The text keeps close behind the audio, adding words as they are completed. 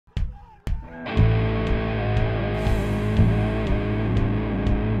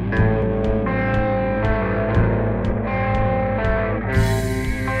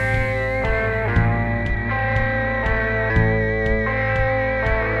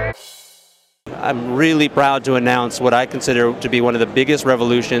I'm really proud to announce what I consider to be one of the biggest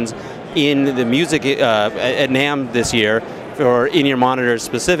revolutions in the music at NAMM this year, for in-ear monitors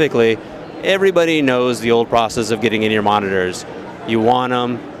specifically. Everybody knows the old process of getting in-ear monitors. You want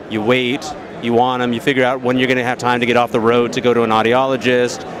them, you wait, you want them, you figure out when you're going to have time to get off the road to go to an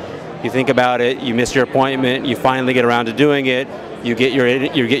audiologist. You think about it, you miss your appointment, you finally get around to doing it, you get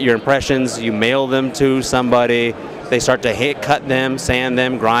your impressions, you mail them to somebody, they start to cut them, sand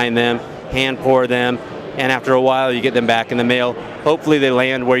them, grind them, hand pour them, and after a while you get them back in the mail. Hopefully they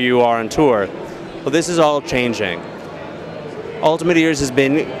land where you are on tour. Well, this is all changing. Ultimate Ears has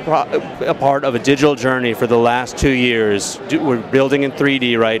been a part of a digital journey for the last 2 years. We're building in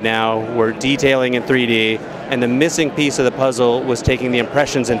 3D right now, we're detailing in 3D, and the missing piece of the puzzle was taking the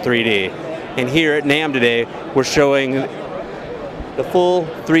impressions in 3D. And here at NAMM today, we're showing the full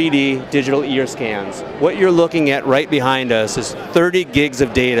 3D digital ear scans. What you're looking at right behind us is 30 gigs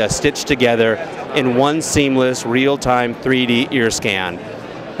of data stitched together in one seamless, real-time 3D ear scan.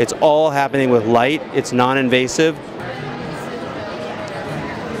 It's all happening with light, it's non-invasive.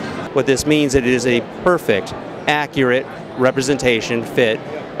 What this means is it is a perfect, accurate representation fit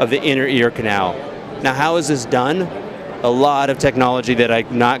of the inner ear canal. Now, how is this done? A lot of technology that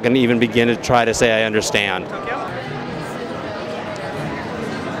I'm not going to even begin to try to say I understand.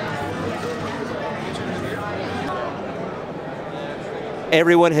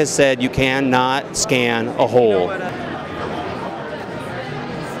 Everyone has said you cannot scan a hole.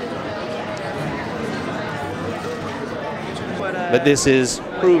 But this is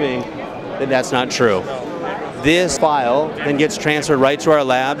proving that that's not true. This file then gets transferred right to our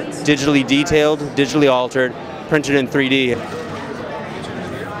lab, digitally detailed, digitally altered, printed in 3D.